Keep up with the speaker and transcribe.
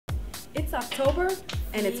It's October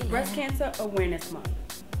and it's Breast Cancer Awareness Month.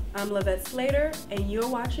 I'm Lavette Slater and you're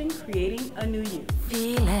watching Creating a New You.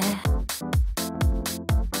 Feel it.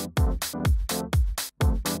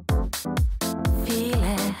 Feel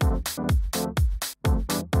it.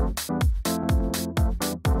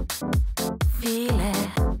 Feel it.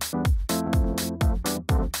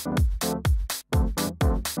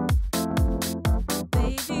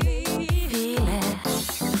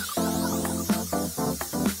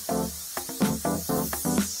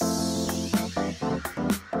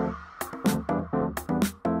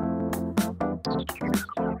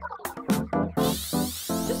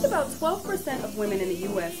 Just about 12% of women in the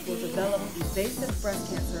U.S. will develop invasive breast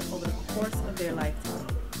cancer over the course of their lifetime.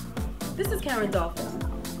 This is Karen Dolphin.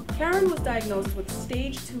 Karen was diagnosed with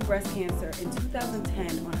stage 2 breast cancer in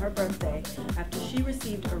 2010 on her birthday after she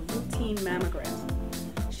received a routine mammogram.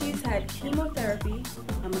 She's had chemotherapy,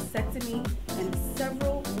 a mastectomy, and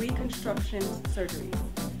several reconstruction surgeries.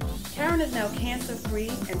 Karen is now cancer-free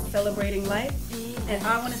and celebrating life, and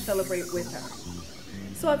I want to celebrate with her.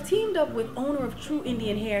 So I've teamed up with owner of True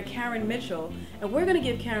Indian Hair, Karen Mitchell, and we're going to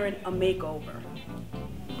give Karen a makeover.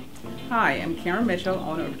 Hi, I'm Karen Mitchell,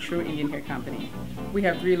 owner of True Indian Hair Company. We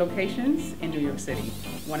have 3 locations in New York City,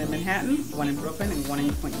 one in Manhattan, one in Brooklyn, and one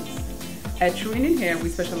in Queens. At True Indian Hair, we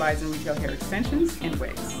specialize in retail hair extensions and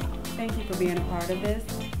wigs. Thank you for being a part of this.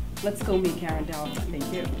 Let's go meet Karen Dolphin.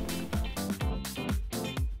 Thank you.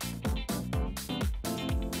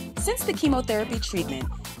 Since the chemotherapy treatment,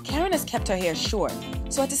 Karen has kept her hair short,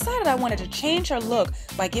 so I decided I wanted to change her look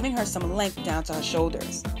by giving her some length down to her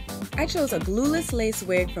shoulders. I chose a glueless lace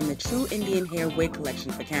wig from the True Indian Hair wig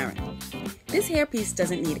collection for Karen. This hairpiece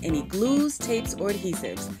doesn't need any glues, tapes, or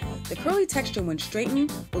adhesives. The curly texture when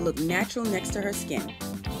straightened will look natural next to her skin.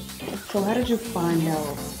 So how did you find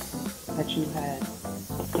out that you had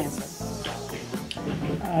cancer?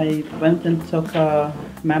 I went and took a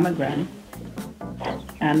mammogram,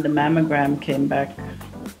 and the mammogram came back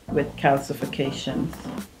with calcifications,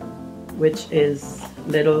 which is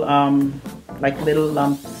little little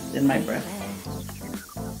lumps in my breast.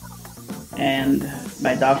 And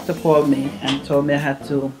my doctor called me and told me I had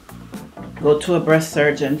to go to a breast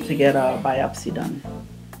surgeon to get a biopsy done.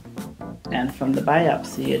 And from the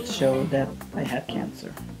biopsy, it showed that I had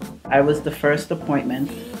cancer. I was the first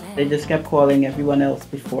appointment. They just kept calling everyone else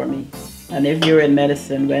before me. And if you're in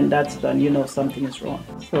medicine, when that's done, you know something is wrong.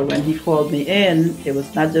 So when he called me in, it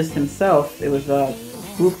was not just himself, it was a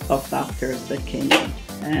group of doctors that came in.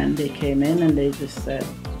 And they came in and they just said,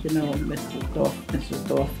 you know, Mrs.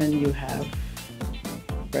 Dolphin, you have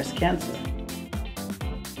breast cancer.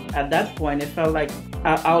 At that point, it felt like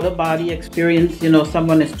an out-of-body experience. You know,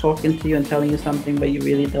 someone is talking to you and telling you something, but you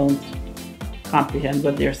really don't comprehend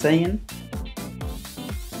what they're saying.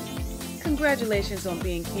 Congratulations on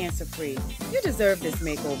being cancer-free. You deserve this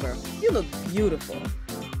makeover. You look beautiful.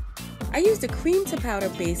 I used a cream to powder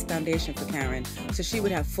based foundation for Karen so she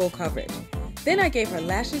would have full coverage. Then I gave her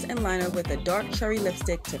lashes and liner with a dark cherry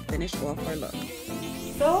lipstick to finish off her look.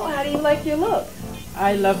 So, how do you like your look?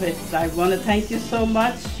 I love it. I want to thank you so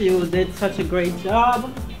much. You did such a great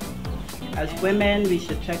job. As women, we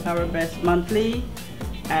should check our breasts monthly.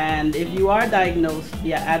 And if you are diagnosed,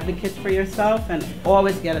 be an advocate for yourself and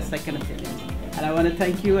always get a second opinion. And I want to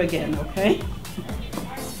thank you again, okay?